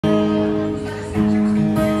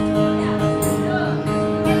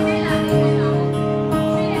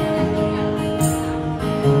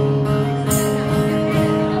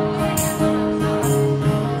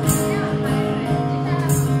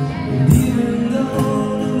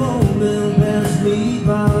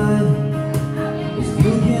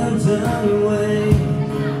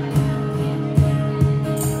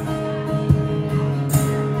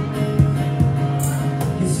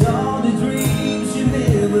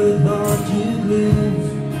never thought you'd lose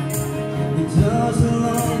guitars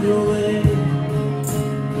along the way.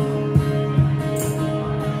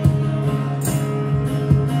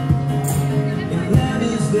 And that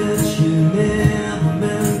is that you never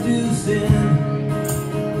meant to sin,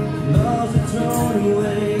 lost and thrown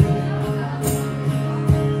away.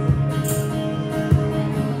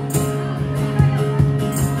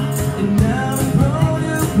 And now I'm grown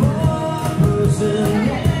a poor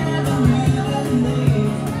person.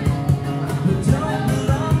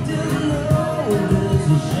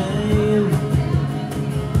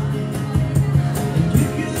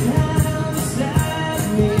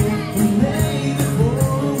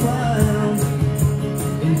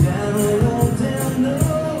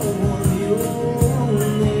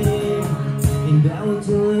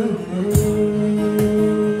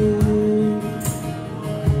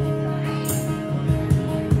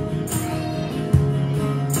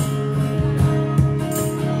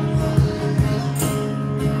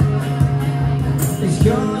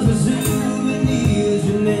 Yours are souvenirs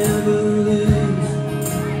you never lose.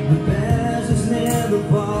 The past is never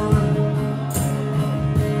far.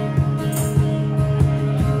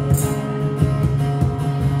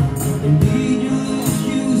 Indeed, you lose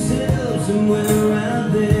yourself somewhere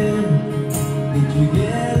out there. Did you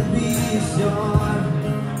get to be a star?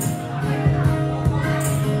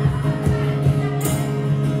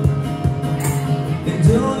 And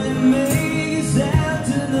don't it make you sad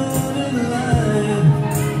to know that life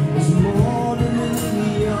is more than a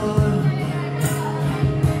million?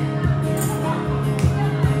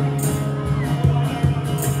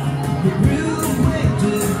 You grew quick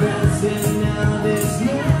to pass and now there's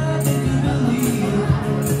nothing to believe.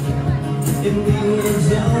 And we will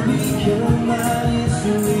all become my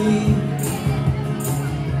history.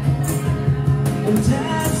 And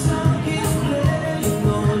that song is playing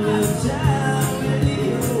on the time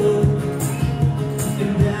radio.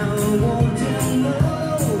 And now I won't tell no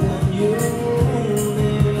one your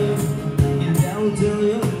name. And I will tell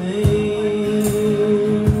your name.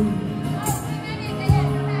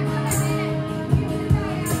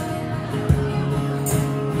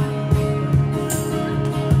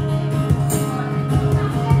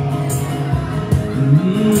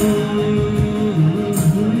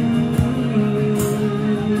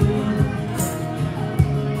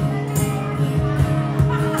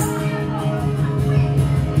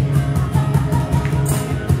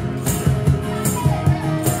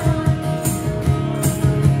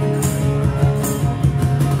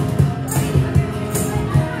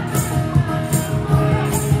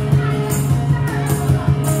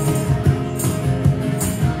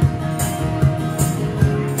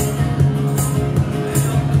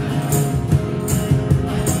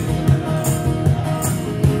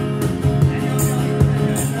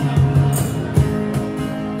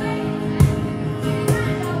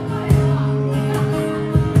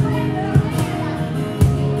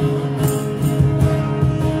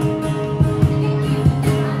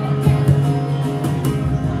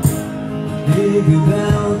 Think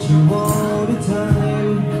about you all the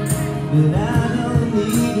time, but I don't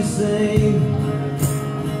need to say